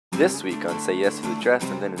This week on Say Yes to the Dress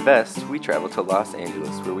and Then Invest, we travel to Los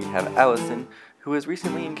Angeles where we have Allison, who is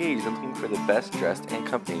recently engaged and looking for the best dressed and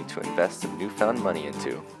company to invest some newfound money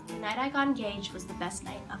into. The night I got engaged was the best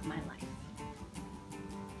night of my life.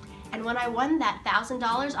 And when I won that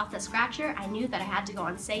 $1,000 off the scratcher, I knew that I had to go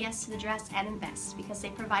on Say Yes to the Dress and Invest because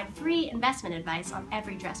they provide free investment advice on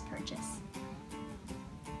every dress purchase.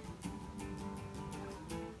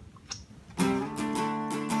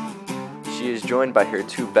 She is joined by her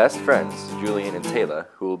two best friends, Julian and Taylor,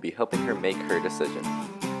 who will be helping her make her decision.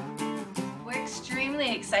 We're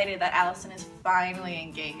extremely excited that Allison is finally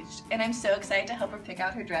engaged, and I'm so excited to help her pick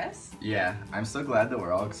out her dress. Yeah, I'm so glad that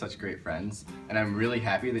we're all such great friends, and I'm really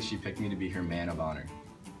happy that she picked me to be her man of honor.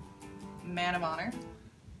 Man of honor?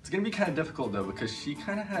 It's gonna be kind of difficult though because she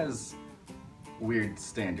kind of has weird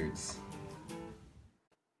standards.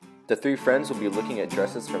 The three friends will be looking at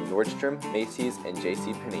dresses from Nordstrom, Macy's, and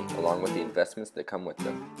JCPenney, along with the investments that come with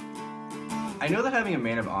them. I know that having a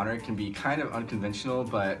man of honor can be kind of unconventional,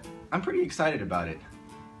 but I'm pretty excited about it.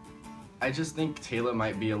 I just think Taylor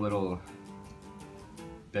might be a little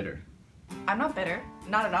bitter. I'm not bitter.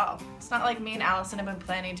 Not at all. It's not like me and Allison have been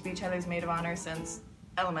planning to be each other's maid of honor since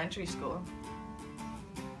elementary school.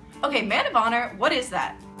 Okay, man of honor, what is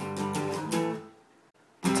that?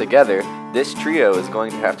 Together, this trio is going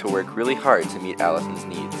to have to work really hard to meet Allison's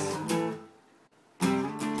needs.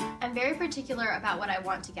 I'm very particular about what I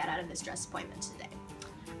want to get out of this dress appointment today.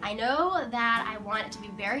 I know that I want it to be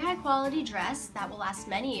a very high quality dress that will last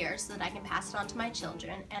many years so that I can pass it on to my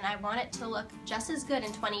children, and I want it to look just as good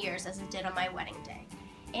in 20 years as it did on my wedding day.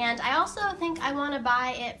 And I also think I want to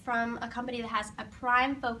buy it from a company that has a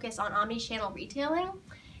prime focus on omni-channel retailing,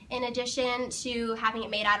 in addition to having it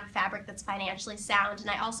made out of fabric that's financially sound, and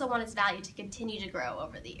I also want its value to continue to grow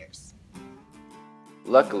over the years.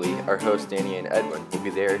 Luckily, our hosts Danny and Edwin will be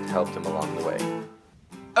there to help them along the way.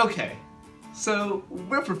 Okay, so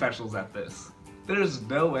we're professionals at this. There's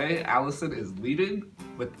no way Allison is leaving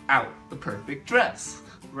without the perfect dress.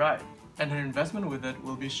 Right, and her investment with it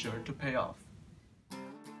will be sure to pay off.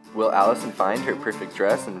 Will Allison find her perfect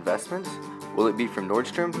dress and investment? Will it be from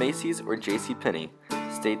Nordstrom, Macy's, or JCPenney?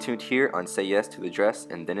 Stay tuned here on Say Yes to the Dress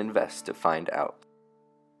and Then Invest to find out.